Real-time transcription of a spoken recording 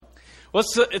Well,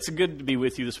 it's good to be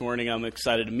with you this morning. I'm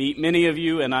excited to meet many of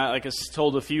you, and like I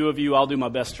told a few of you, I'll do my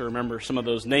best to remember some of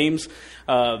those names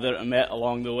that I met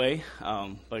along the way,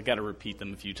 but I got to repeat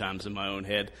them a few times in my own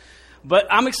head. But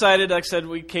I'm excited. Like I said,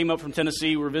 we came up from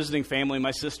Tennessee. We're visiting family.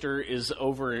 My sister is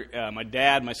over, my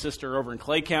dad, my sister are over in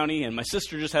Clay County, and my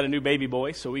sister just had a new baby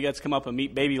boy, so we got to come up and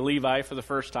meet baby Levi for the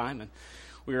first time, and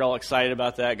we were all excited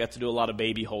about that. Got to do a lot of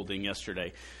baby holding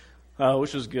yesterday.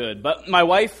 Which was good. But my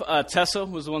wife, Tessa,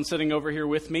 was the one sitting over here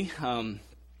with me. And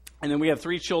then we have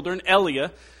 3 children.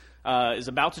 Elia is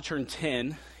about to turn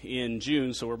 10 in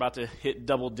June, so we're about to hit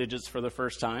double digits for the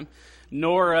first time.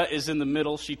 Nora is in the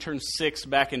middle. She turned 6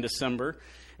 back in December.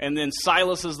 And then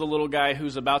Silas is the little guy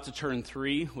who's about to turn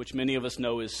 3, which many of us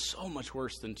know is so much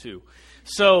worse than 2.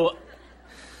 So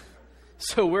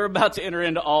we're about to enter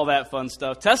into all that fun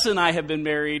stuff. Tessa and I have been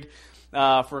married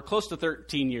for close to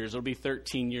 13 years. It'll be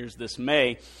 13 years this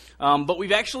May. But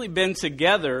we've actually been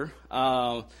together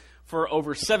for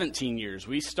over 17 years.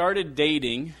 We started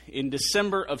dating in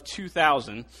December of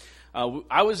 2000.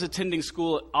 I was attending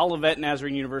school at Olivet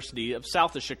Nazarene University of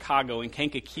south of Chicago in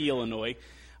Kankakee, Illinois.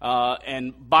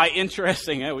 And by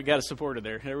interesting, we got a supporter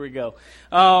there. There we go.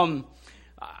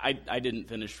 I didn't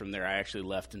finish from there. I actually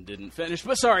left and didn't finish.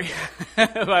 But sorry,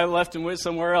 I left and went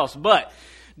somewhere else. But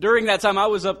during that time, I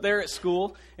was up there at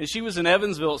school, and she was in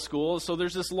Evansville at school, so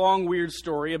there's this long, weird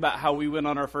story about how we went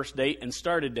on our first date and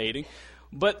started dating.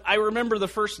 But I remember the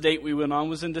first date we went on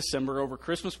was in December over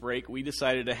Christmas break. We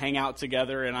decided to hang out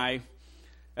together, and I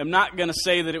am not going to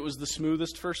say that it was the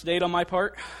smoothest first date on my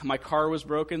part. My car was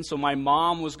broken, so my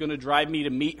mom was going to drive me to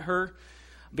meet her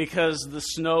because the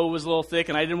snow was a little thick,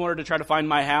 and I didn't want her to try to find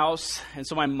my house. And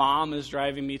so my mom is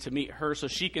driving me to meet her so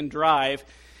she can drive.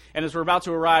 And as we're about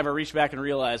to arrive, I reached back and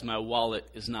realized my wallet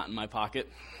is not in my pocket,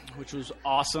 which was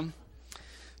awesome.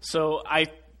 So I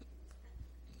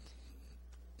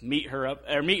meet her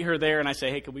there, and I say,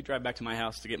 hey, can we drive back to my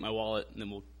house to get my wallet, and then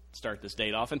we'll start this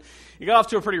date off. And it got off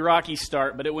to a pretty rocky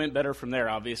start, but it went better from there,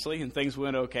 obviously, and things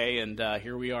went okay, and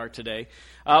here we are today.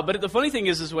 But the funny thing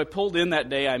is when I pulled in that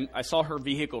day, I saw her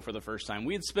vehicle for the first time.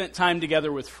 We had spent time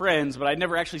together with friends, but I'd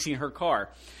never actually seen her car.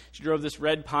 She drove this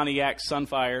red Pontiac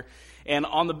Sunfire, and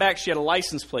on the back she had a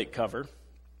license plate cover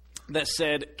that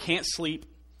said, "Can't sleep,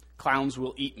 clowns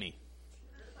will eat me."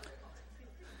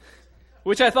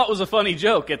 Which I thought was a funny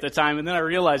joke at the time, and then I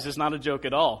realized it's not a joke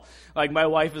at all. Like, my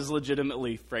wife is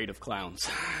legitimately afraid of clowns.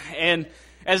 And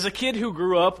as a kid who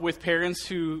grew up with parents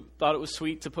who thought it was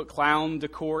sweet to put clown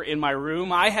decor in my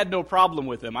room, I had no problem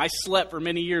with them. I slept for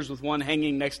many years with one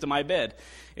hanging next to my bed.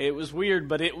 It was weird,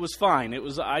 but it was fine.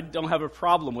 I don't have a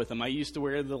problem with them. I used to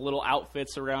wear the little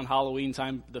outfits around Halloween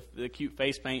time, the cute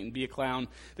face paint and be a clown,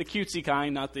 the cutesy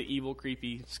kind, not the evil,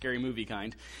 creepy, scary movie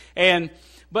kind.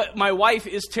 But my wife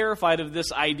is terrified of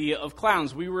this idea of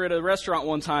clowns. We were at a restaurant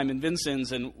one time in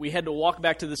Vincennes, and we had to walk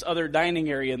back to this other dining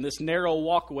area in this narrow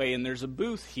walkway, and there's a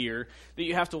booth here that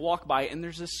you have to walk by, and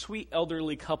there's this sweet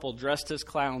elderly couple dressed as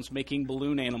clowns making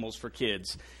balloon animals for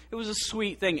kids. It was a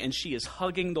sweet thing, and she is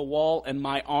hugging the wall and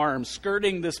my arm,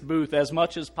 skirting this booth as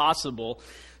much as possible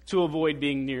to avoid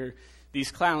being near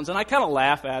these clowns. And I kind of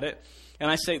laugh at it,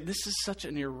 and I say, this is such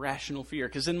an irrational fear,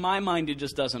 because in my mind it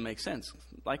just doesn't make sense.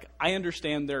 Like, I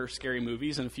understand there are scary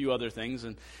movies and a few other things,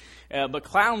 but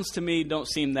clowns to me don't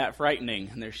seem that frightening.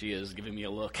 And there she is, giving me a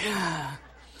look.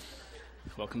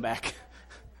 Welcome back.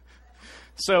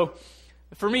 So,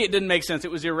 for me, it didn't make sense. It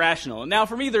was irrational. Now,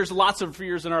 for me, there's lots of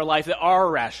fears in our life that are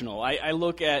rational. I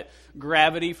look at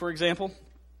gravity, for example.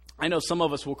 I know some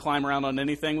of us will climb around on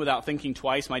anything without thinking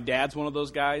twice. My dad's one of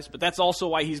those guys. But that's also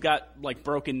why he's got,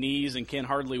 broken knees and can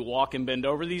hardly walk and bend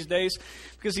over these days,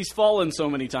 because he's fallen so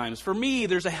many times. For me,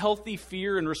 there's a healthy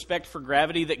fear and respect for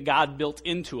gravity that God built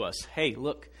into us. Hey,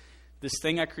 look, this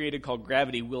thing I created called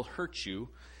gravity will hurt you.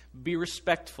 Be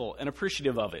respectful and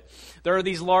appreciative of it. There are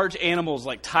these large animals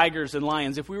like tigers and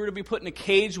lions. If we were to be put in a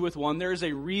cage with one, there is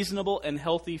a reasonable and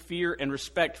healthy fear and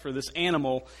respect for this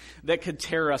animal that could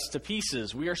tear us to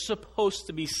pieces. We are supposed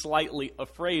to be slightly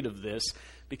afraid of this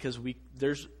because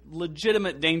there's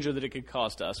legitimate danger that it could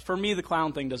cause to us. For me, the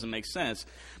clown thing doesn't make sense.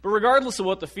 But regardless of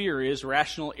what the fear is,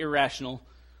 rational, irrational,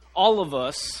 all of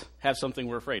us have something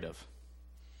we're afraid of.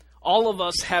 All of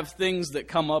us have things that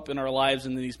come up in our lives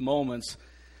in these moments.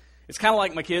 It's kind of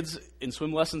like my kids in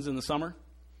swim lessons in the summer.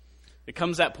 It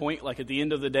comes that point, like at the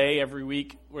end of the day every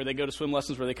week, where they go to swim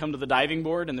lessons, where they come to the diving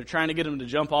board and they're trying to get them to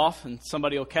jump off, and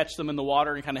somebody will catch them in the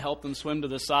water and kind of help them swim to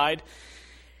the side.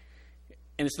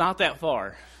 And it's not that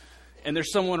far. And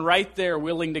there's someone right there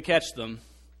willing to catch them.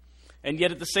 And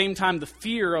yet at the same time, the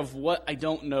fear of what I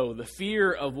don't know, the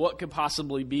fear of what could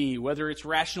possibly be, whether it's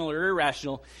rational or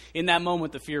irrational, in that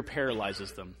moment the fear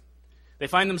paralyzes them. They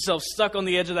find themselves stuck on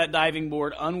the edge of that diving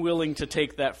board, unwilling to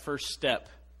take that first step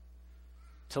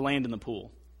to land in the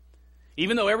pool.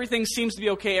 Even though everything seems to be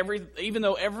okay, even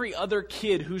though every other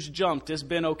kid who's jumped has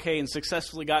been okay and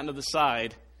successfully gotten to the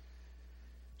side,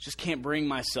 just can't bring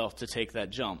myself to take that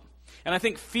jump. And I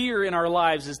think fear in our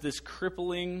lives is this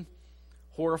crippling,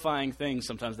 horrifying thing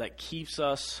sometimes that keeps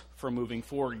us from moving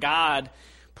forward. God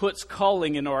puts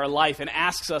calling into our life and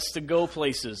asks us to go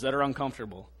places that are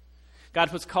uncomfortable. God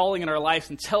puts calling in our life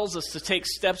and tells us to take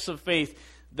steps of faith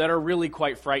that are really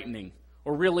quite frightening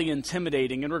or really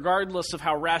intimidating. And regardless of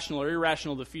how rational or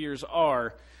irrational the fears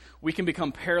are, we can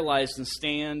become paralyzed and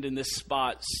stand in this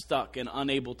spot, stuck and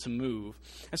unable to move.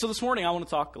 And so this morning I want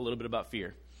to talk a little bit about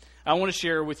fear. I want to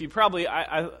share with you probably,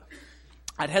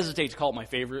 I'd hesitate to call it my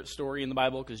favorite story in the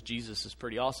Bible because Jesus is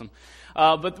pretty awesome.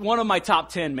 But one of my top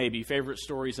 10 maybe favorite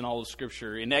stories in all of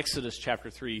Scripture, in Exodus chapter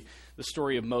 3, the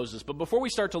story of Moses. But before we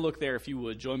start to look there, if you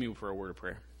would, join me for a word of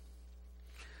prayer.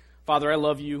 Father, I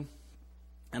love you,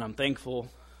 and I'm thankful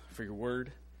for your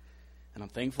word, and I'm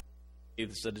thankful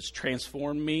that it's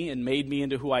transformed me and made me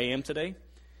into who I am today.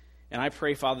 And I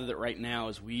pray, Father, that right now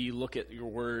as we look at your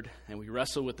word and we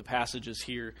wrestle with the passages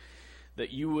here,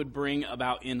 that you would bring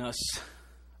about in us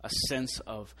a sense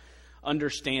of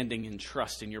understanding and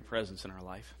trust in your presence in our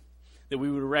life. That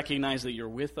we would recognize that you're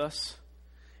with us,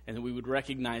 and that we would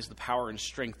recognize the power and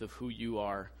strength of who you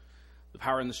are, the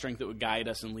power and the strength that would guide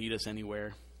us and lead us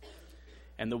anywhere,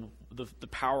 and the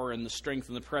power and the strength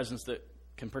and the presence that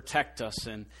can protect us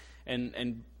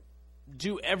and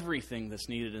do everything that's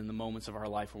needed in the moments of our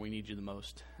life where we need you the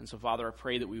most. And so, Father, I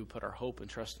pray that we would put our hope and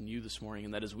trust in you this morning,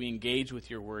 and that as we engage with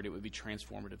your word, it would be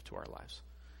transformative to our lives.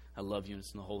 I love you, and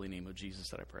it's in the holy name of Jesus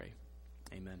that I pray.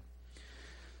 Amen.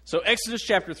 So, Exodus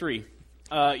chapter 3.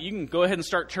 You can go ahead and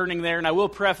start turning there, and I will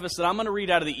preface that I'm going to read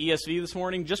out of the ESV this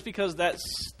morning just because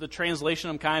that's the translation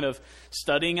I'm kind of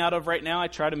studying out of right now. I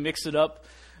try to mix it up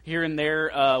here and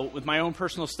there with my own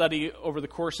personal study over the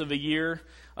course of a year,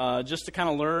 just to kind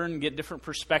of learn, get different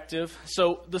perspective.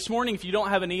 So this morning, if you don't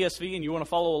have an ESV and you want to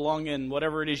follow along in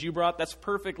whatever it is you brought, that's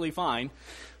perfectly fine.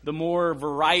 The more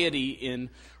variety in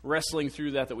wrestling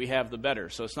through that we have, the better.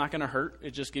 So it's not going to hurt.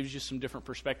 It just gives you some different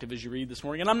perspective as you read this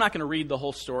morning. And I'm not going to read the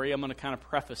whole story. I'm going to kind of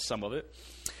preface some of it.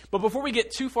 But before we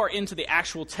get too far into the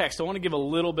actual text, I want to give a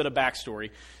little bit of backstory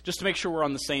just to make sure we're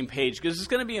on the same page, because it's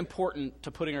going to be important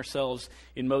to putting ourselves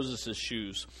in Moses'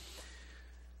 shoes.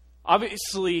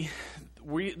 Obviously,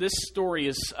 this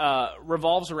story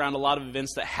revolves around a lot of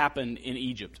events that happened in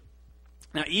Egypt.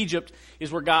 Now, Egypt is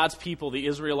where God's people, the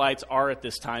Israelites, are at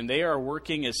this time. They are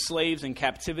working as slaves in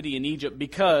captivity in Egypt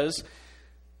because,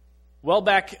 well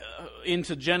back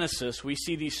into Genesis, we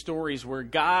see these stories where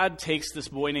God takes this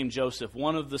boy named Joseph,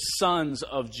 one of the sons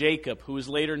of Jacob, who is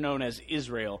later known as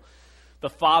Israel, the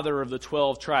father of the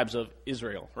 12 tribes of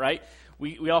Israel, right?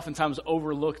 We oftentimes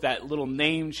overlook that little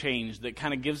name change that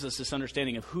kind of gives us this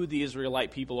understanding of who the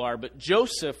Israelite people are. But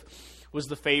Joseph was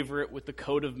the favorite with the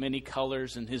coat of many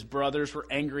colors, and his brothers were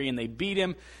angry, and they beat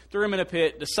him, threw him in a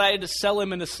pit, decided to sell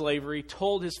him into slavery,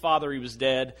 told his father he was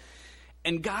dead.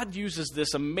 And God uses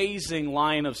this amazing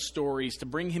line of stories to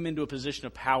bring him into a position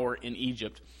of power in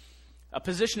Egypt, a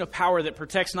position of power that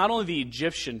protects not only the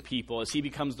Egyptian people as he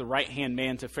becomes the right-hand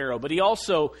man to Pharaoh, but he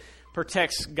also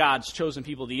protects God's chosen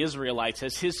people, the Israelites,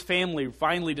 as his family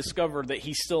finally discovered that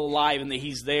he's still alive and that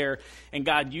he's there. And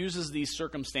God uses these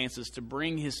circumstances to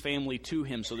bring his family to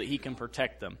him so that he can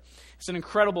protect them. It's an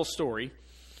incredible story.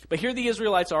 But here the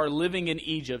Israelites are living in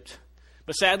Egypt.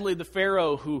 But sadly, the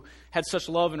Pharaoh who had such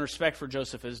love and respect for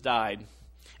Joseph has died.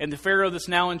 And the Pharaoh that's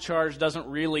now in charge doesn't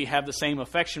really have the same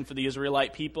affection for the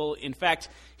Israelite people. In fact,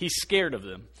 he's scared of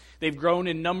them. They've grown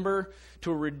in number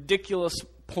to a ridiculous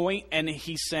point, and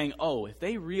he's saying, if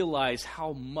they realize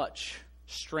how much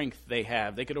strength they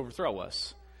have, they could overthrow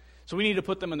us. So we need to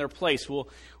put them in their place. We'll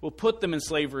put them in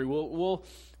slavery. We'll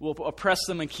oppress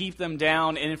them and keep them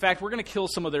down. And in fact, we're going to kill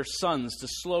some of their sons to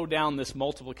slow down this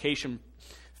multiplication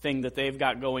thing that they've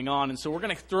got going on. And so we're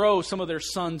going to throw some of their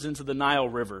sons into the Nile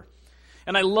River.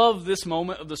 And I love this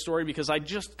moment of the story because I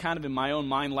just kind of in my own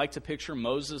mind like to picture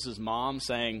Moses' mom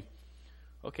saying,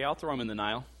 okay, I'll throw him in the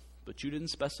Nile, but you didn't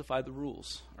specify the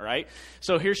rules, all right?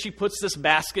 So here she puts this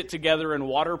basket together and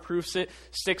waterproofs it,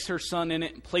 sticks her son in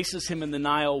it, and places him in the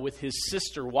Nile with his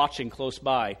sister watching close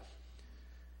by.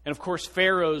 And of course,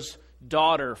 Pharaoh's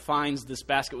daughter finds this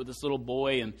basket with this little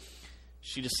boy, and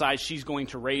she decides she's going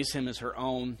to raise him as her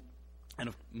own. And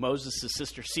Moses'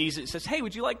 sister sees it and says, hey,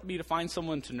 would you like me to find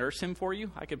someone to nurse him for you?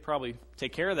 I could probably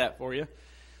take care of that for you.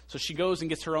 So she goes and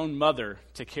gets her own mother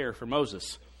to care for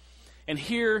Moses. And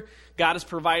here, God has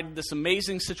provided this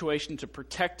amazing situation to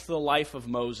protect the life of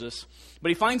Moses. But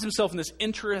he finds himself in this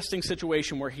interesting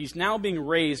situation where he's now being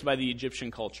raised by the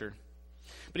Egyptian culture.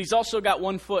 But he's also got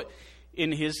one foot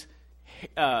in his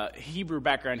Hebrew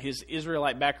background, his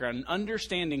Israelite background, and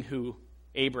understanding who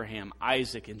Abraham,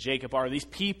 Isaac, and Jacob are. These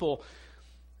people,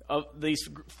 these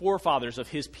forefathers of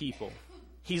his people.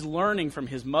 He's learning from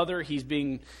his mother. He's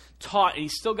being taught.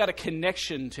 He's still got a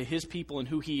connection to his people and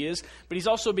who he is. But he's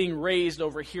also being raised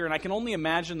over here. And I can only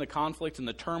imagine the conflict and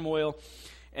the turmoil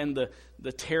and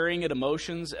the tearing at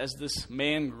emotions as this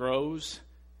man grows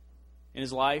in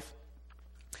his life.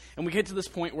 And we get to this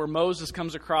point where Moses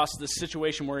comes across this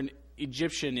situation where an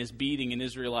Egyptian is beating an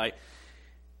Israelite.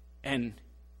 And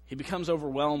he becomes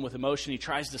overwhelmed with emotion. He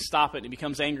tries to stop it. And he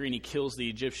becomes angry and he kills the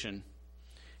Egyptian.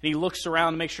 And he looks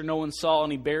around to make sure no one saw,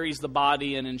 and he buries the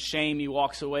body, and in shame he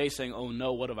walks away saying, "Oh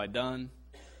no, what have I done?"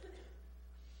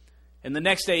 And the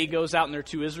next day he goes out and there are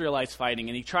two Israelites fighting,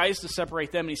 and he tries to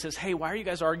separate them, and he says, "Hey, why are you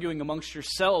guys arguing amongst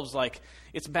yourselves? Like,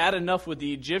 it's bad enough with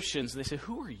the Egyptians." And they say,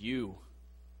 "Who are you?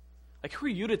 Like, who are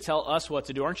you to tell us what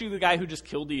to do? Aren't you the guy who just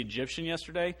killed the Egyptian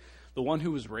yesterday? The one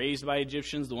who was raised by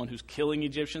Egyptians, the one who's killing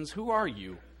Egyptians? Who are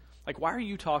you? Like, why are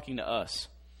you talking to us?"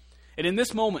 And in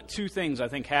this moment, two things I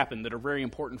think happen that are very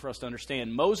important for us to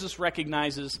understand. Moses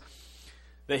recognizes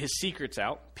that his secret's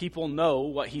out. People know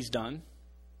what he's done.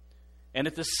 And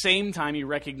at the same time, he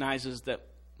recognizes that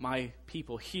my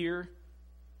people here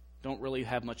don't really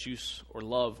have much use or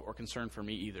love or concern for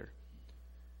me either.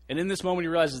 And in this moment, he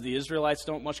realizes the Israelites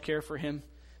don't much care for him.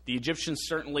 The Egyptians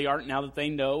certainly aren't now that they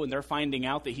know, and they're finding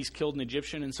out that he's killed an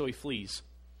Egyptian, and so he flees.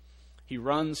 He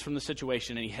runs from the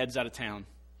situation, and he heads out of town.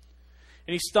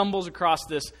 And he stumbles across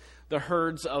the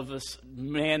herds of this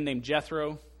man named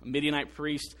Jethro, a Midianite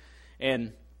priest,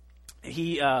 and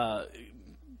he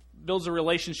builds a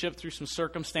relationship through some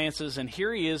circumstances, and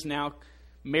here he is now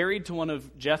married to one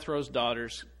of Jethro's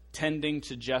daughters, tending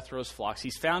to Jethro's flocks.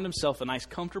 He's found himself a nice,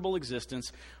 comfortable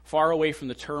existence, far away from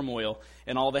the turmoil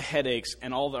and all the headaches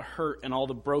and all the hurt and all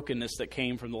the brokenness that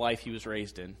came from the life he was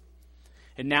raised in.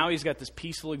 And now he's got this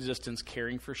peaceful existence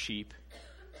caring for sheep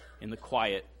in the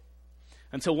quiet.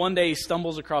 Until one day he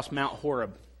stumbles across Mount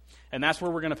Horeb. And that's where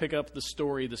we're going to pick up the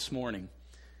story this morning.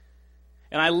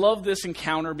 And I love this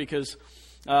encounter because,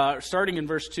 starting in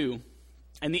verse 2,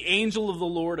 "And the angel of the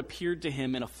Lord appeared to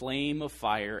him in a flame of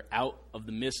fire out of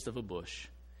the midst of a bush.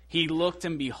 He looked,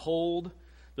 and behold,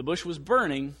 the bush was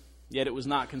burning, yet it was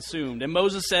not consumed. And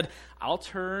Moses said, 'I'll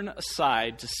turn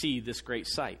aside to see this great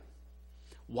sight,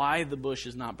 why the bush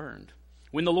is not burned.'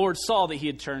 When the Lord saw that he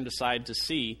had turned aside to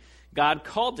see, God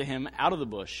called to him out of the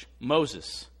bush,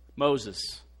 'Moses,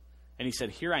 Moses.' And he said,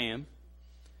 'Here I am.'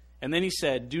 And then he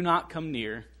said, 'Do not come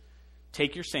near.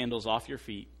 Take your sandals off your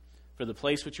feet, for the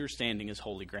place which you are standing is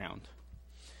holy ground.'"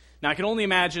 Now, I can only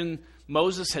imagine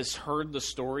Moses has heard the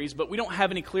stories, but we don't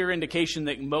have any clear indication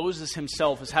that Moses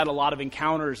himself has had a lot of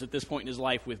encounters at this point in his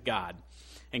life with God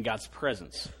and God's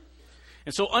presence.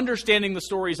 And so understanding the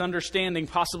stories, understanding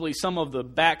possibly some of the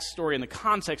backstory and the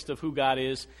context of who God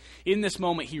is, in this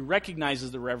moment he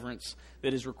recognizes the reverence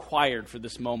that is required for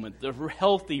this moment, the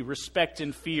healthy respect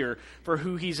and fear for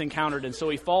who he's encountered. And so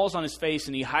he falls on his face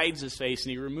and he hides his face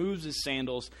and he removes his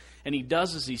sandals and he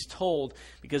does as he's told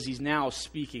because he's now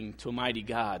speaking to a mighty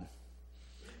God.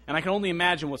 And I can only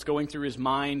imagine what's going through his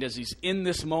mind as he's in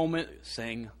this moment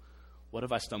saying, "What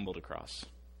have I stumbled across?"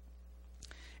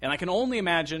 And I can only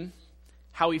imagine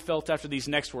how he felt after these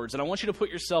next words. And I want you to put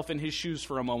yourself in his shoes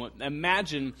for a moment.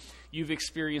 Imagine you've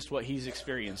experienced what he's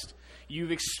experienced.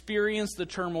 You've experienced the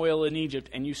turmoil in Egypt,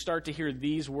 and you start to hear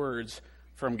these words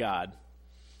from God.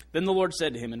 "Then the Lord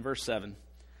said to him," in verse 7,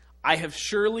 "I have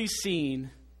surely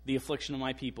seen the affliction of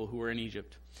my people who are in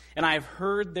Egypt, and I have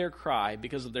heard their cry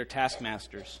because of their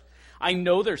taskmasters. I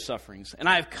know their sufferings, and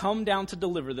I have come down to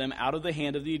deliver them out of the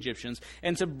hand of the Egyptians,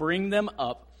 and to bring them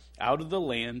up out of the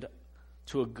land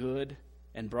to a good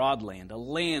and broad land, a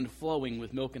land flowing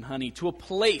with milk and honey, to a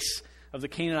place of the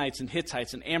Canaanites and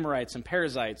Hittites and Amorites and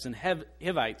Perizzites and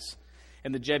Hivites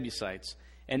and the Jebusites.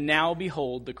 And now,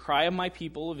 behold, the cry of my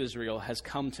people of Israel has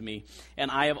come to me, and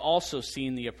I have also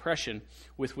seen the oppression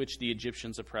with which the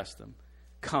Egyptians oppress them.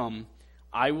 Come,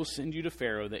 I will send you to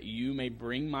Pharaoh, that you may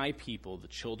bring my people, the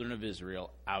children of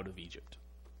Israel, out of Egypt."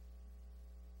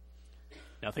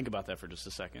 Now think about that for just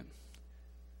a second.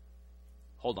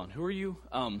 Hold on, who are you?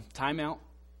 Time out.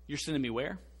 You're sending me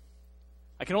where?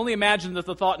 I can only imagine that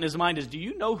the thought in his mind is, do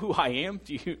you know who I am?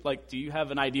 Do you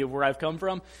have an idea of where I've come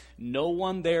from? No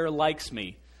one there likes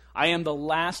me. I am the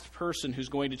last person who's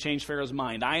going to change Pharaoh's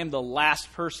mind. I am the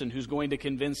last person who's going to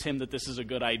convince him that this is a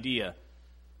good idea.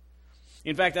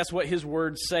 In fact, that's what his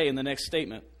words say in the next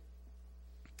statement.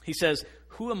 He says,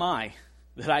 who am I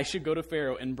that I should go to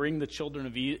Pharaoh and bring the children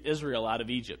of Israel out of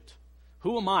Egypt?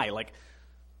 Who am I? Like,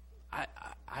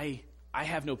 I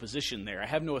have no position there. I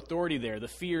have no authority there. The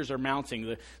fears are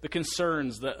mounting, the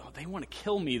concerns, they want to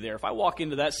kill me there. If I walk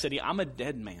into that city, I'm a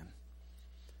dead man.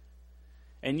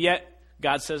 And yet,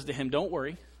 God says to him, don't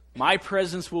worry. My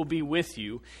presence will be with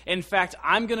you. In fact,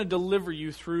 I'm going to deliver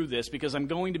you through this because I'm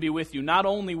going to be with you. Not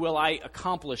only will I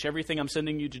accomplish everything I'm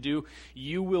sending you to do,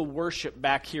 you will worship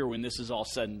back here when this is all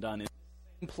said and done. In the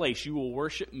same place, you will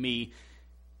worship me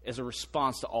as a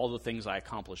response to all the things I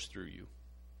accomplished through you.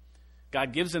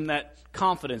 God gives him that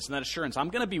confidence and that assurance. I'm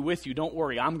going to be with you. Don't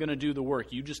worry. I'm going to do the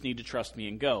work. You just need to trust me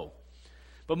and go.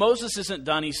 But Moses isn't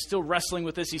done. He's still wrestling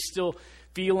with this. He's still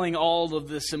feeling all of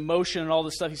this emotion and all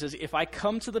this stuff. He says, if I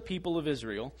come to the people of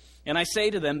Israel and I say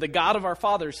to them, the God of our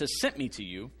fathers has sent me to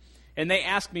you, and they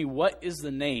ask me, what is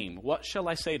the name? What shall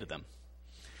I say to them?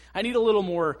 I need a little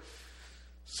more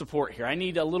support here. I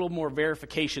need a little more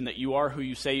verification that you are who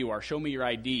you say you are. Show me your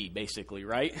ID, basically,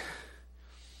 right?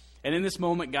 And in this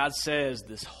moment, God says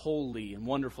this holy and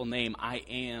wonderful name, I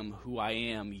am who I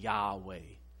am, Yahweh.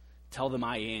 Tell them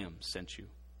I am sent you.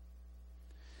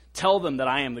 Tell them that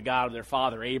I am the God of their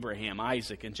father, Abraham,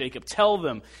 Isaac, and Jacob. Tell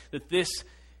them that this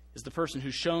is the person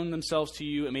who's shown themselves to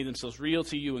you and made themselves real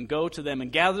to you, and go to them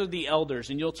and gather the elders,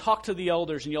 and you'll talk to the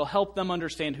elders, and you'll help them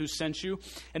understand who sent you.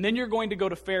 And then you're going to go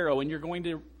to Pharaoh, and you're going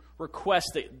to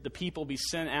request that the people be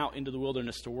sent out into the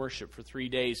wilderness to worship for 3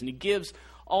 days. And he gives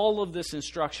all of this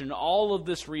instruction, all of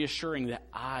this reassuring that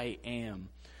I am.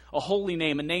 A holy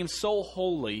name, a name so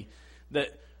holy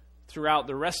that throughout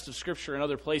the rest of Scripture and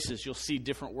other places, you'll see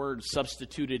different words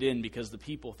substituted in because the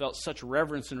people felt such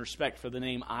reverence and respect for the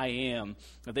name I am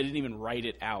that they didn't even write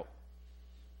it out.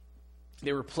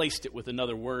 They replaced it with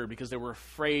another word because they were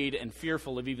afraid and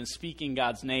fearful of even speaking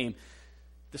God's name,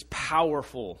 this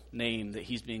powerful name that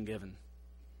he's being given.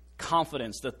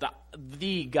 Confidence that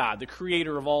the God, the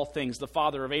creator of all things, the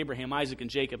father of Abraham, Isaac, and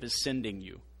Jacob, is sending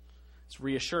you. It's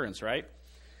reassurance, right?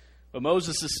 But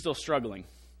Moses is still struggling.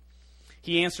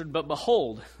 He answered, but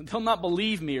behold, they'll not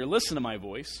believe me or listen to my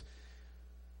voice,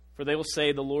 for they will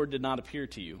say, the Lord did not appear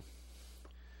to you.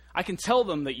 I can tell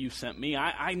them that you sent me.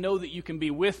 I know that you can be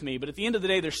with me, but at the end of the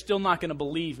day, they're still not going to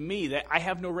believe me. That I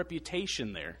have no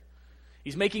reputation there.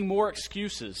 He's making more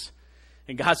excuses.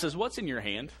 And God says, what's in your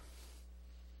hand?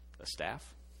 A staff.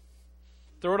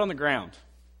 Throw it on the ground.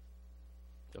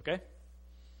 Okay?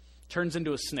 Turns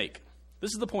into a snake.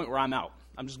 This is the point where I'm out.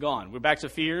 I'm just gone. We're back to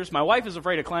fears. My wife is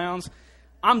afraid of clowns.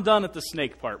 I'm done at the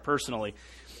snake part, personally.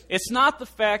 It's not the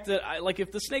fact that,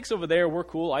 if the snake's over there, we're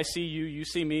cool. I see you, you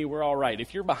see me, we're all right.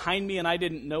 If you're behind me and I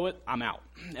didn't know it, I'm out.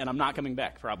 And I'm not coming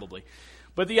back, probably.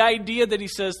 But the idea that he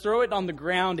says, throw it on the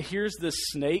ground, here's this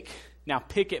snake, now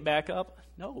pick it back up.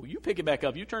 No, you pick it back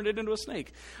up. You turned it into a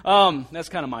snake. That's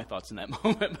kind of my thoughts in that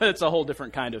moment, but it's a whole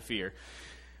different kind of fear.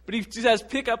 But he says,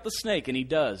 pick up the snake, and he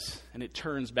does, and it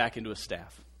turns back into a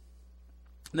staff.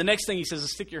 The next thing he says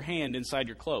is, stick your hand inside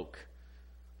your cloak.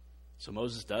 So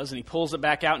Moses does, and he pulls it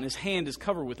back out, and his hand is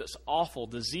covered with this awful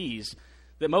disease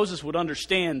that Moses would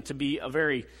understand to be a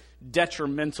very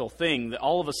detrimental thing, that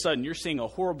all of a sudden you're seeing a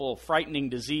horrible, frightening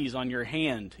disease on your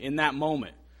hand in that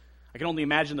moment. I can only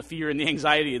imagine the fear and the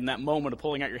anxiety in that moment of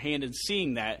pulling out your hand and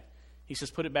seeing that. He says,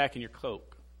 put it back in your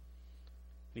cloak.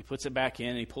 And he puts it back in,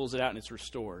 and he pulls it out, and it's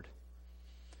restored.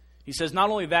 He says, not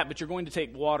only that, but you're going to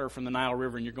take water from the Nile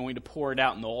River, and you're going to pour it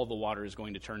out, and all the water is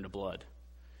going to turn to blood.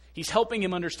 He's helping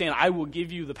him understand, I will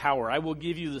give you the power. I will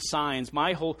give you the signs.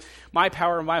 My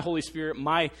power, my Holy Spirit,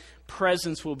 my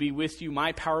presence will be with you.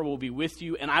 My power will be with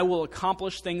you, and I will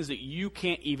accomplish things that you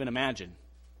can't even imagine.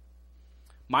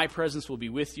 My presence will be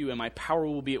with you, and my power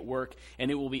will be at work,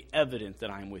 and it will be evident that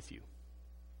I am with you.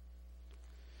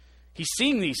 He's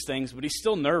seeing these things, but he's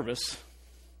still nervous.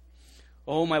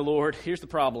 Oh, my Lord, here's the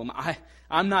problem.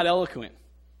 I'm not eloquent,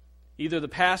 either the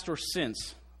past or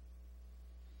since.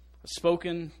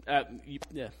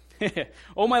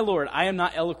 Oh, my Lord, I am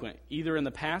not eloquent, either in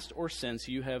the past or since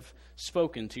you have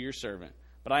spoken to your servant,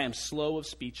 but I am slow of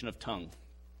speech and of tongue.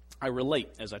 I relate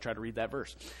as I try to read that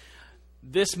verse.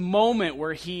 This moment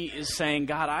where he is saying,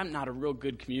 God, I'm not a real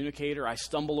good communicator. I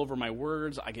stumble over my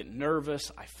words. I get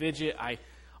nervous. I fidget.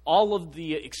 All of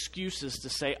the excuses to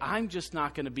say, I'm just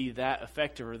not going to be that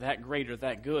effective or that great or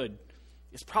that good.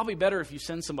 It's probably better if you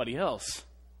send somebody else.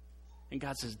 And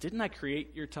God says, didn't I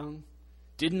create your tongue?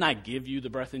 Didn't I give you the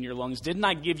breath in your lungs? Didn't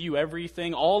I give you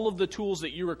everything, all of the tools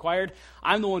that you required?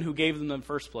 I'm the one who gave them in the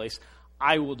first place.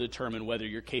 I will determine whether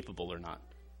you're capable or not.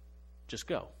 Just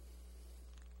go.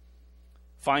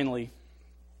 Finally,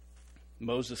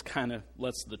 Moses kind of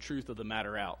lets the truth of the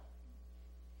matter out.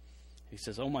 He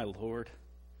says, oh, my Lord,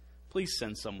 please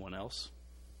send someone else.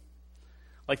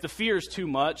 Like, the fear is too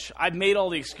much. I've made all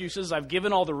the excuses. I've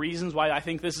given all the reasons why I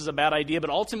think this is a bad idea. But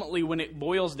ultimately, when it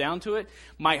boils down to it,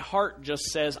 my heart just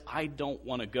says, I don't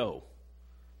want to go.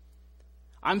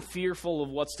 I'm fearful of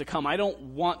what's to come. I don't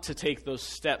want to take those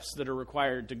steps that are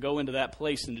required to go into that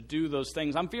place and to do those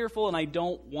things. I'm fearful and I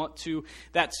don't want to.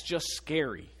 That's just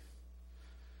scary.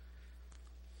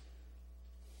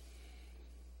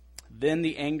 Then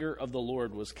the anger of the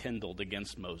Lord was kindled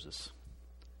against Moses.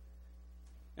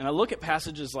 And I look at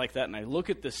passages like that, and I look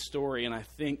at this story, and I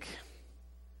think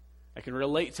I can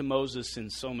relate to Moses in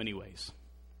so many ways.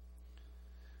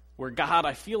 Where, God,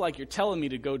 I feel like you're telling me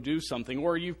to go do something,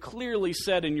 or you've clearly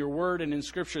said in your word and in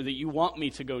Scripture that you want me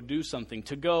to go do something,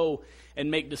 to go and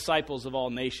make disciples of all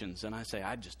nations. And I say,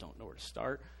 I just don't know where to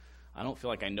start. I don't feel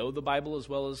like I know the Bible as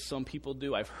well as some people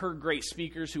do. I've heard great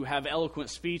speakers who have eloquent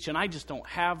speech, and I just don't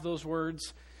have those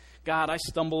words. God, I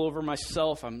stumble over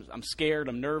myself. I'm scared.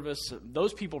 I'm nervous.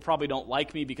 Those people probably don't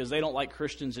like me because they don't like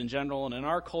Christians in general. And in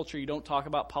our culture, you don't talk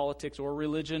about politics or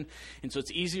religion. And so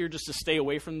it's easier just to stay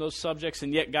away from those subjects.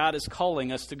 And yet God is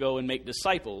calling us to go and make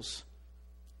disciples.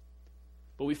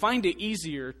 But we find it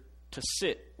easier to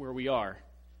sit where we are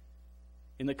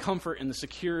in the comfort and the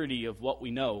security of what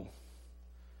we know,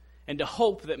 and to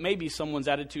hope that maybe someone's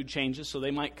attitude changes so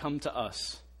they might come to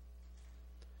us.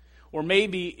 Or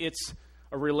maybe it's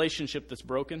a relationship that's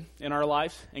broken in our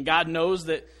life, and God knows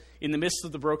that in the midst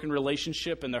of the broken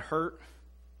relationship and the hurt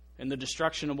and the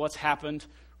destruction of what's happened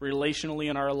relationally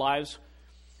in our lives,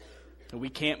 that we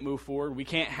can't move forward. We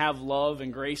can't have love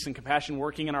and grace and compassion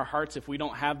working in our hearts if we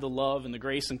don't have the love and the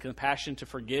grace and compassion to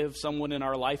forgive someone in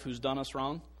our life who's done us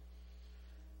wrong.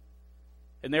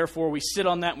 And therefore, we sit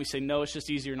on that and we say, no, it's just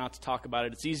easier not to talk about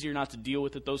it. It's easier not to deal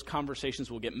with it. Those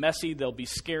conversations will get messy. They'll be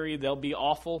scary. They'll be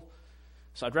awful.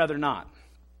 So I'd rather not.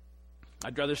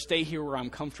 I'd rather stay here where I'm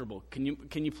comfortable. Can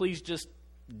you please just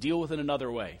deal with it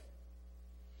another way?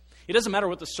 It doesn't matter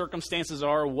what the circumstances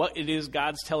are, what it is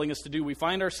God's telling us to do. We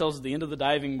find ourselves at the end of the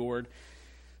diving board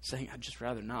saying, I'd just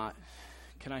rather not.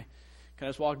 Can I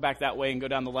just walk back that way and go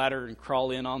down the ladder and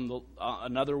crawl in on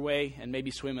another way and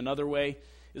maybe swim another way?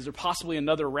 Is there possibly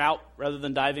another route rather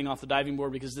than diving off the diving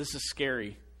board, because this is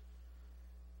scary?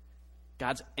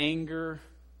 God's anger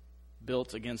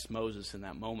built against Moses in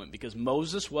that moment because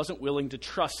Moses wasn't willing to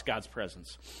trust God's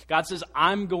presence. God says,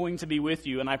 I'm going to be with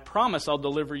you, and I promise I'll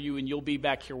deliver you, and you'll be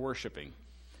back here worshiping.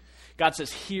 God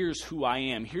says, here's who I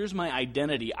am. Here's my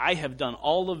identity. I have done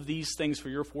all of these things for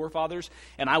your forefathers,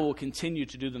 and I will continue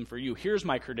to do them for you. Here's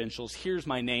my credentials. Here's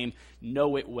my name.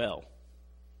 Know it well.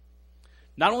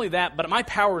 Not only that, but my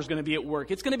power is going to be at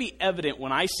work. It's going to be evident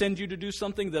when I send you to do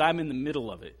something that I'm in the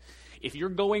middle of it. If you're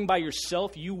going by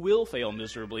yourself, you will fail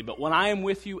miserably. But when I am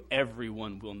with you,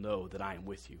 everyone will know that I am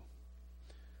with you.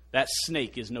 That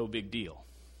snake is no big deal.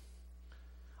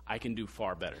 I can do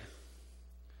far better.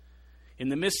 In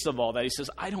the midst of all that, he says,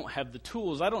 I don't have the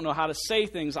tools. I don't know how to say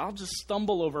things. I'll just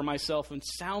stumble over myself and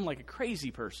sound like a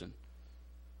crazy person.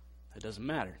 That doesn't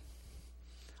matter.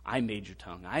 I made your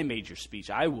tongue. I made your speech.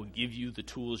 I will give you the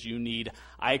tools you need.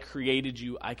 I created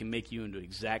you. I can make you into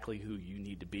exactly who you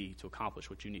need to be to accomplish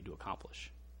what you need to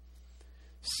accomplish.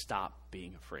 Stop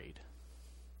being afraid.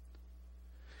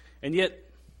 And yet,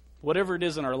 whatever it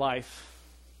is in our life,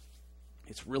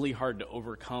 it's really hard to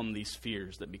overcome these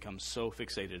fears that become so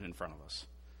fixated in front of us.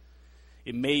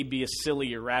 It may be a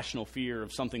silly, irrational fear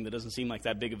of something that doesn't seem like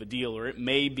that big of a deal, or it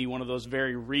may be one of those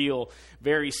very real,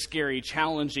 very scary,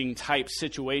 challenging type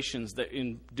situations that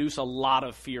induce a lot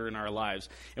of fear in our lives.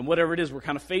 And whatever it is, we're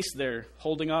kind of faced there,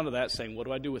 holding on to that, saying, what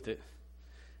do I do with it?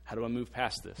 How do I move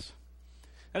past this?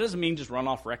 That doesn't mean just run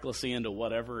off recklessly into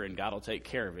whatever and God will take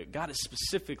care of it. God is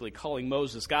specifically calling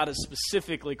Moses. God has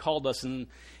specifically called us in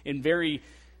very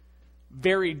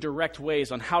very direct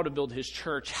ways on how to build his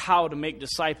church, how to make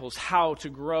disciples, how to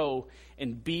grow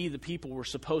and be the people we're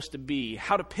supposed to be,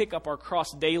 how to pick up our cross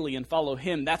daily and follow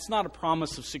him. That's not a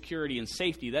promise of security and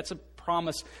safety. That's a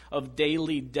promise of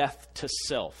daily death to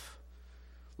self,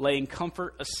 laying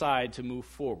comfort aside to move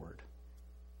forward.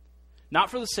 Not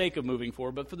for the sake of moving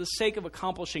forward, but for the sake of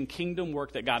accomplishing kingdom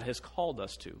work that God has called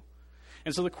us to.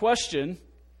 And so the question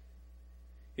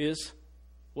is,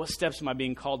 what steps am I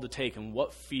being called to take, and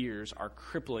what fears are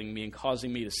crippling me and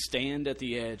causing me to stand at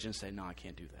the edge and say, no, I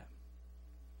can't do that?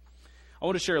 I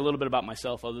want to share a little bit about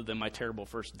myself other than my terrible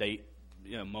first date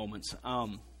moments.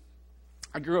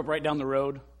 I grew up right down the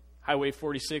road, Highway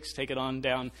 46, take it on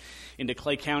down into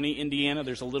Clay County, Indiana.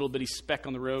 There's a little bitty speck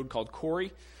on the road called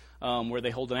Corey, where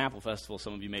they hold an apple festival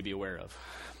some of you may be aware of.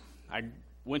 I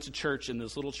went to church in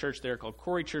this little church there called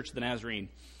Corey Church of the Nazarene.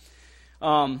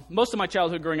 Most of my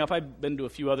childhood growing up, I'd been to a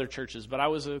few other churches, but I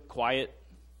was a quiet,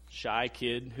 shy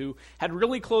kid who had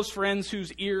really close friends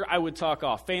whose ear I would talk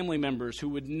off, family members who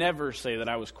would never say that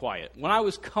I was quiet. When I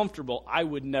was comfortable, I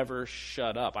would never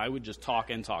shut up. I would just talk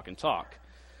and talk and talk.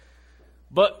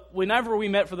 But whenever we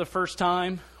met for the first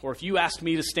time, or if you asked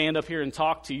me to stand up here and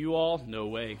talk to you all, no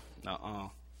way.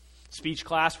 Speech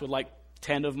class with like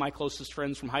 10 of my closest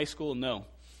friends from high school, no.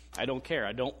 I don't care.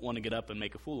 I don't want to get up and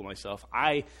make a fool of myself.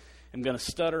 I am going to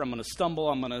stutter. I'm going to stumble.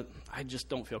 I just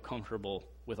don't feel comfortable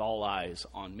with all eyes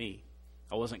on me.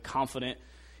 I wasn't confident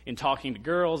in talking to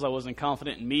girls. I wasn't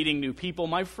confident in meeting new people.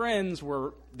 My friends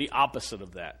were the opposite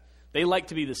of that. They liked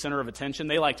to be the center of attention.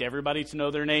 They liked everybody to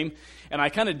know their name. And I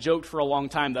kind of joked for a long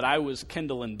time that I was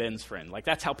Kendall and Ben's friend. Like,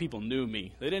 that's how people knew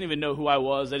me. They didn't even know who I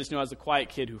was. They just knew I was the quiet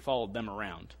kid who followed them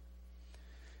around.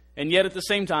 And yet at the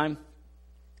same time,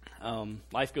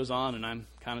 life goes on, and I'm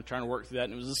kind of trying to work through that.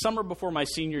 And it was the summer before my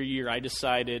senior year, I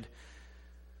decided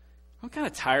I'm kind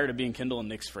of tired of being Kendall and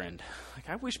Nick's friend. Like,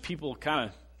 I wish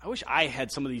I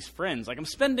had some of these friends. Like, I'm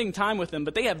spending time with them,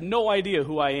 but they have no idea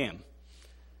who I am.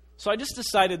 So I just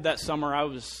decided that summer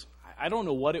I don't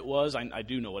know what it was. I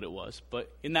do know what it was,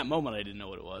 but in that moment I didn't know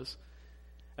what it was.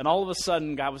 And all of a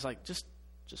sudden, God was like, just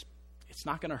it's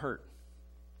not going to hurt.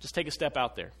 Just take a step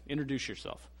out there. Introduce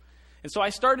yourself. And so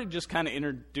I started just kind of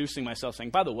introducing myself,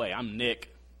 saying, by the way, I'm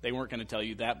Nick. They weren't going to tell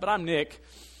you that, but I'm Nick.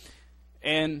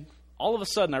 And all of a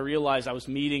sudden I realized I was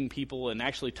meeting people and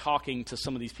actually talking to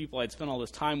some of these people I'd spent all this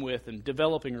time with and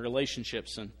developing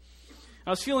relationships. And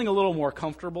I was feeling a little more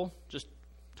comfortable just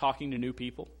talking to new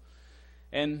people.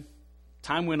 And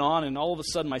time went on, and all of a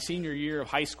sudden my senior year of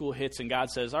high school hits, and God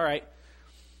says, all right,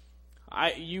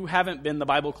 you haven't been the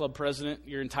Bible club president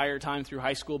your entire time through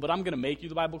high school, but I'm going to make you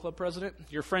the Bible club president.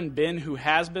 Your friend Ben, who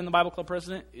has been the Bible club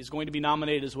president, is going to be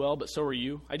nominated as well, but so are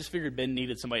you. I just figured Ben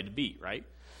needed somebody to beat, right?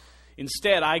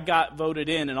 Instead, I got voted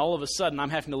in, and all of a sudden I'm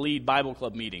having to lead Bible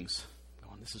club meetings. I'm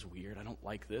going, this is weird. I don't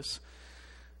like this.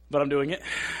 But I'm doing it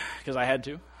because I had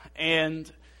to.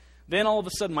 And then all of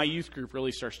a sudden my youth group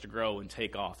really starts to grow and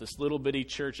take off. This little bitty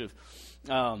church of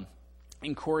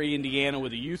in Corey, Indiana,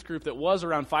 with a youth group that was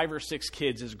around 5 or 6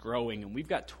 kids is growing, and we've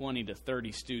got 20 to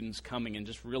 30 students coming and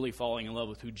just really falling in love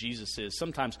with who Jesus is.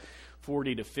 Sometimes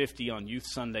 40 to 50 on Youth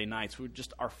Sunday nights.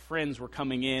 Our friends were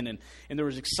coming in, and there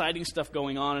was exciting stuff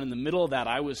going on. And in the middle of that,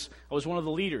 I was one of the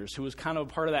leaders who was kind of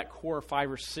a part of that core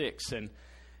 5 or 6, and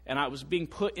I was being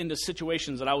put into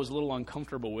situations that I was a little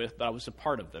uncomfortable with, but I was a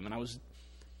part of them, and I was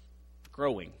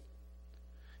growing.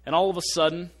 And all of a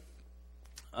sudden,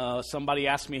 somebody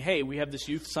asked me, hey, we have this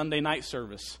Youth Sunday night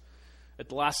service at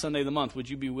the last Sunday of the month. Would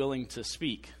you be willing to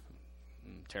speak?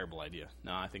 Terrible idea.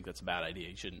 No, I think that's a bad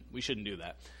idea. We shouldn't do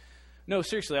that. No,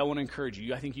 seriously, I want to encourage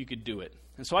you. I think you could do it.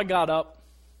 And so I got up.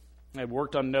 I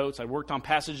worked on notes. I worked on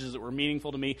passages that were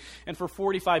meaningful to me. And for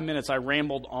 45 minutes, I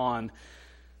rambled on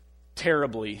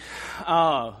terribly,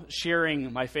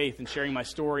 sharing my faith and sharing my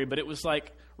story. But it was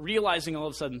like realizing all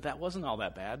of a sudden that wasn't all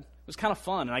that bad. It was kind of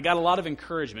fun. And I got a lot of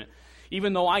encouragement.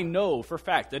 Even though I know for a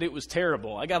fact that it was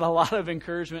terrible, I got a lot of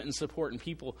encouragement and support and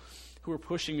people who were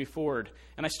pushing me forward.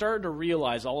 And I started to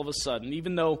realize all of a sudden,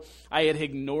 even though I had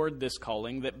ignored this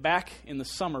calling, that back in the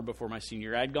summer before my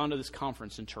senior year, I had gone to this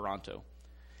conference in Toronto.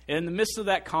 And in the midst of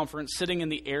that conference, sitting in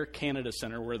the Air Canada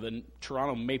Centre where the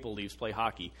Toronto Maple Leafs play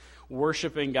hockey,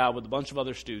 worshiping God with a bunch of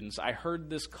other students, I heard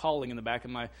this calling in the back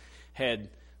of my head,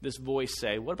 this voice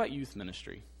say, what about youth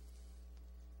ministry?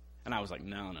 And I was like,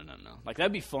 no. Like,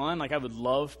 that'd be fun. Like, I would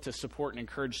love to support and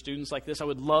encourage students like this. I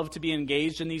would love to be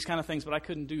engaged in these kind of things, but I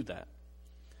couldn't do that.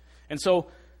 And so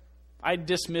I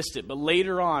dismissed it. But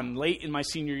later on, late in my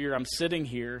senior year, I'm sitting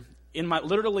here,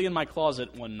 literally in my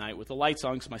closet one night with the lights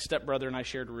on because my stepbrother and I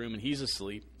shared a room, and he's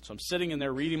asleep. So I'm sitting in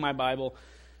there reading my Bible,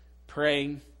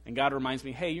 praying, and God reminds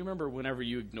me, hey, you remember whenever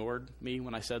you ignored me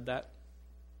when I said that?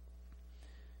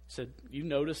 He said, you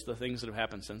noticed the things that have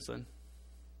happened since then?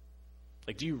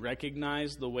 Like, do you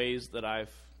recognize the ways that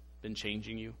I've been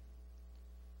changing you?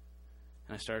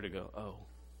 And I started to go, oh,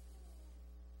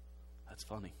 that's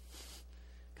funny.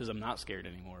 Because I'm not scared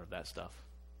anymore of that stuff.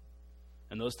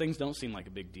 And those things don't seem like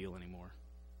a big deal anymore.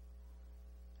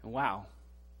 And wow,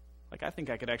 like, I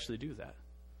think I could actually do that.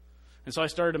 And so I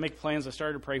started to make plans. I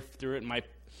started to pray through it. And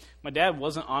my dad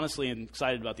wasn't honestly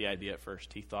excited about the idea at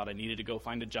first. He thought I needed to go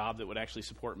find a job that would actually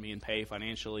support me and pay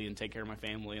financially and take care of my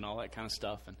family and all that kind of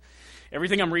stuff. And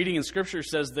everything I'm reading in Scripture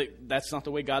says that that's not the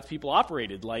way God's people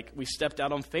operated. Like, we stepped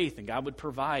out on faith and God would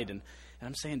provide. And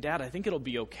I'm saying, Dad, I think it'll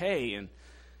be okay.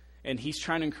 And he's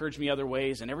trying to encourage me other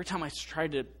ways. And every time I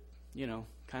tried to,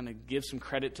 kind of give some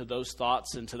credit to those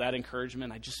thoughts and to that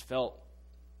encouragement, I just felt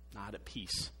not at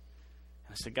peace.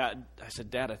 I said,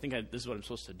 Dad, I think this is what I'm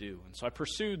supposed to do. And so I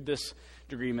pursued this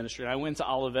degree in ministry. I went to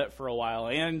Olivet for a while.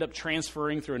 I ended up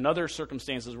transferring through another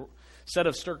set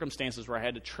of circumstances where I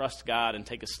had to trust God and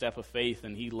take a step of faith,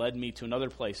 and he led me to another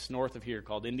place north of here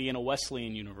called Indiana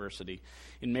Wesleyan University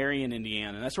in Marion,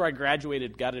 Indiana. And that's where I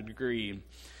graduated, got a degree, and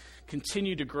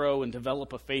continued to grow and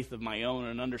develop a faith of my own,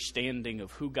 an understanding of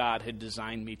who God had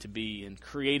designed me to be and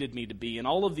created me to be. And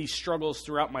all of these struggles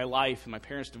throughout my life and my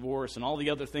parents' divorce and all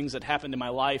the other things that happened in my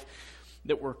life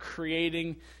that were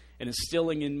creating and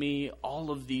instilling in me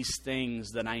all of these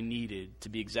things that I needed to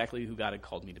be exactly who God had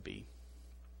called me to be.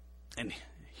 And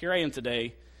here I am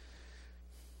today,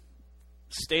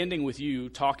 standing with you,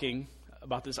 talking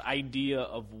about this idea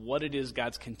of what it is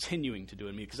God's continuing to do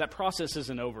in me, because that process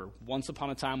isn't over. Once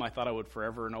upon a time, I thought I would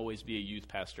forever and always be a youth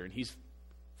pastor, and he's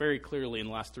very clearly in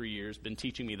the last 3 years been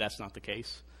teaching me that's not the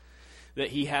case, that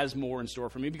he has more in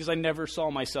store for me, because I never saw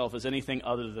myself as anything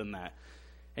other than that.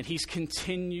 And he's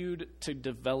continued to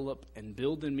develop and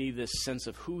build in me this sense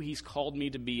of who he's called me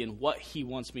to be and what he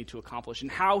wants me to accomplish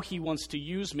and how he wants to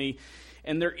use me.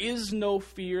 And there is no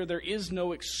fear, there is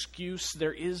no excuse,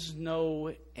 there is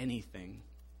no anything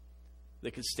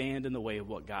that could stand in the way of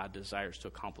what God desires to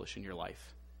accomplish in your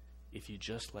life if you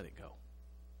just let it go.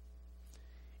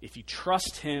 If you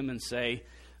trust him and say,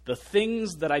 the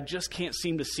things that I just can't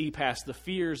seem to see past, the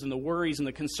fears and the worries and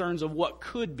the concerns of what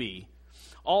could be,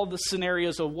 all the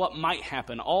scenarios of what might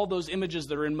happen, all those images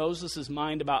that are in Moses'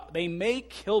 mind about they may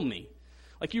kill me.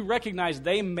 Like you recognize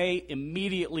they may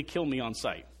immediately kill me on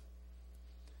sight.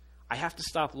 I have to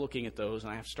stop looking at those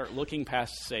and I have to start looking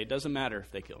past to say it doesn't matter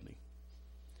if they kill me.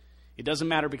 It doesn't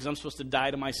matter because I'm supposed to die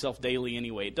to myself daily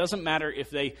anyway. It doesn't matter if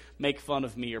they make fun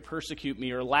of me or persecute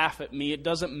me or laugh at me. It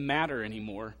doesn't matter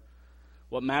anymore.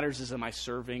 What matters is, am I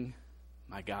serving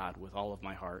my God with all of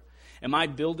my heart? Am I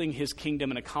building his kingdom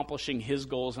and accomplishing his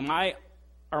goals?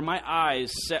 Are my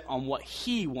eyes set on what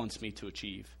he wants me to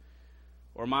achieve?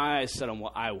 Or are my eyes set on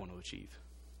what I want to achieve?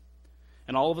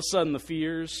 And all of a sudden, the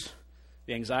fears,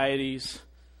 the anxieties,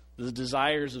 the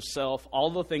desires of self, all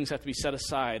the things have to be set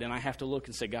aside, and I have to look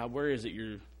and say, God, where is it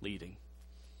you're leading?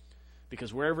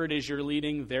 Because wherever it is you're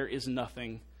leading, there is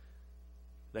nothing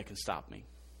that can stop me.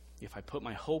 If I put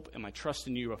my hope and my trust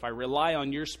in you, if I rely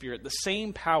on your Spirit, the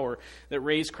same power that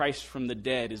raised Christ from the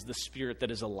dead is the Spirit that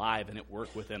is alive and at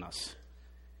work within us.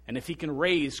 And if he can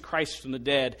raise Christ from the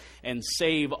dead and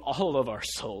save all of our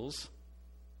souls,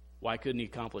 why couldn't he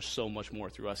accomplish so much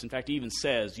more through us? In fact, he even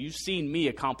says, you've seen me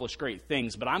accomplish great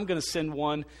things, but I'm going to send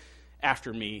one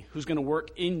after me who's going to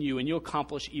work in you, and you'll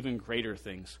accomplish even greater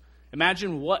things.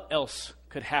 Imagine what else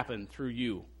could happen through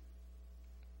you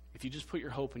if you just put your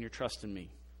hope and your trust in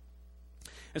me.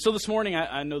 And so this morning,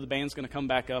 I know the band's going to come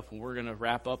back up, and we're going to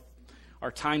wrap up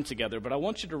our time together, but I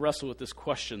want you to wrestle with this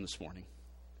question this morning.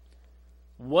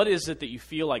 What is it that you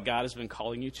feel like God has been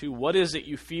calling you to? What is it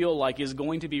you feel like is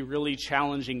going to be really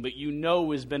challenging, but you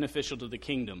know is beneficial to the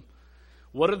kingdom?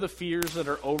 What are the fears that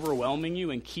are overwhelming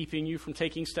you and keeping you from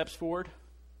taking steps forward?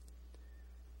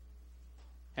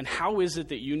 And how is it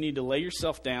that you need to lay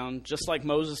yourself down, just like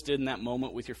Moses did in that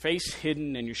moment, with your face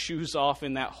hidden and your shoes off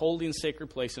in that holy and sacred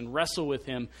place, and wrestle with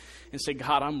him and say,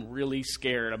 God, I'm really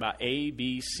scared about A,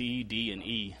 B, C, D, and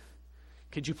E.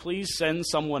 Could you please send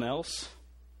someone else?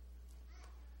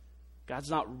 God's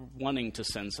not wanting to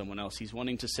send someone else. He's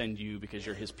wanting to send you because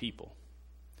you're his people.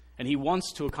 And he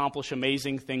wants to accomplish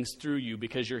amazing things through you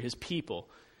because you're his people.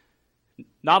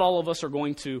 Not all of us are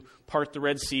going to part the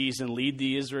Red Seas and lead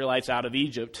the Israelites out of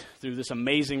Egypt through this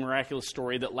amazing, miraculous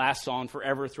story that lasts on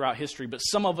forever throughout history. But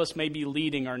some of us may be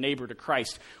leading our neighbor to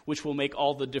Christ, which will make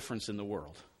all the difference in the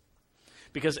world.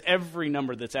 Because every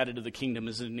number that's added to the kingdom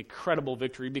is an incredible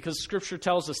victory, because Scripture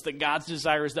tells us that God's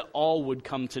desire is that all would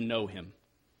come to know him.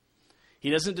 He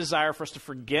doesn't desire for us to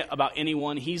forget about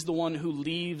anyone. He's the one who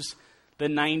leaves the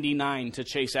 99 to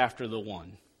chase after the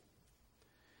one.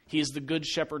 He is the good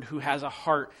shepherd who has a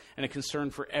heart and a concern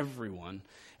for everyone,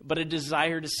 but a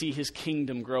desire to see his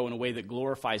kingdom grow in a way that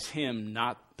glorifies him,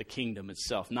 not the kingdom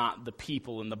itself, not the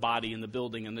people and the body and the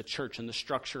building and the church and the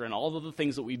structure and all of the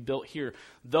things that we've built here.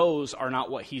 Those are not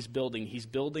what he's building. He's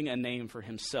building a name for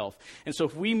himself. And so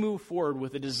if we move forward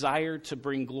with a desire to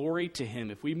bring glory to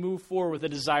him, if we move forward with a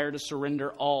desire to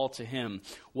surrender all to him,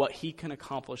 what he can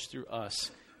accomplish through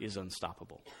us is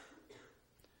unstoppable.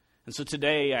 And so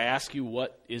today I ask you,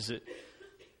 what is it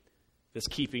that's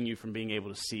keeping you from being able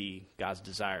to see God's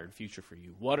desired future for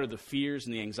you? What are the fears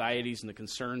and the anxieties and the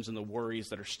concerns and the worries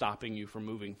that are stopping you from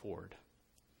moving forward?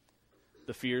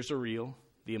 The fears are real,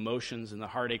 the emotions and the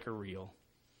heartache are real,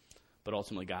 but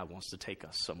ultimately God wants to take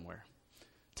us somewhere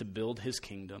to build his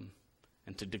kingdom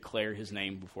and to declare his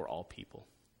name before all people.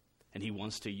 and he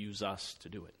wants to use us to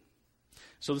do it.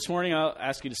 So this morning, I'll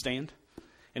ask you to stand.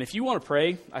 And if you want to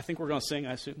pray, I think we're going to sing,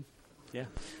 I assume. Yeah.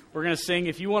 We're going to sing.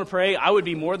 If you want to pray, I would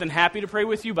be more than happy to pray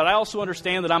with you, but I also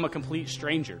understand that I'm a complete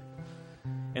stranger.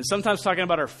 And sometimes talking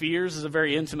about our fears is a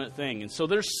very intimate thing. And so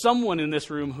there's someone in this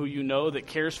room who you know that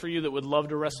cares for you, that would love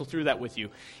to wrestle through that with you.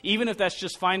 Even if that's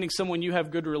just finding someone you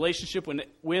have good relationship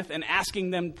with and asking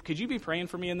them, could you be praying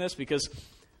for me in this? Because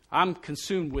I'm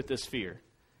consumed with this fear,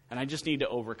 and I just need to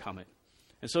overcome it.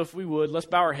 And so if we would, let's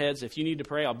bow our heads. If you need to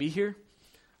pray, I'll be here.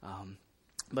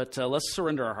 But let's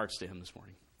surrender our hearts to him this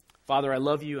morning. Father, I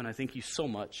love you, and I thank you so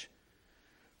much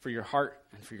for your heart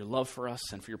and for your love for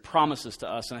us and for your promises to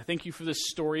us. And I thank you for this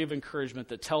story of encouragement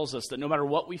that tells us that no matter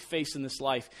what we face in this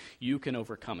life, you can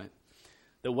overcome it.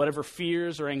 That whatever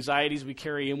fears or anxieties we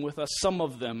carry in with us, some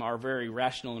of them are very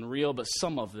rational and real, but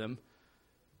some of them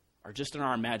are just in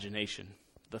our imagination.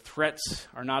 The threats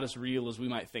are not as real as we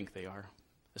might think they are,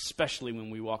 especially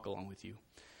when we walk along with you.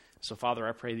 So, Father,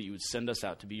 I pray that you would send us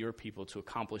out to be your people to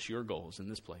accomplish your goals in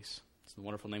this place. It's in the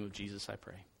wonderful name of Jesus I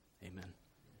pray. Amen.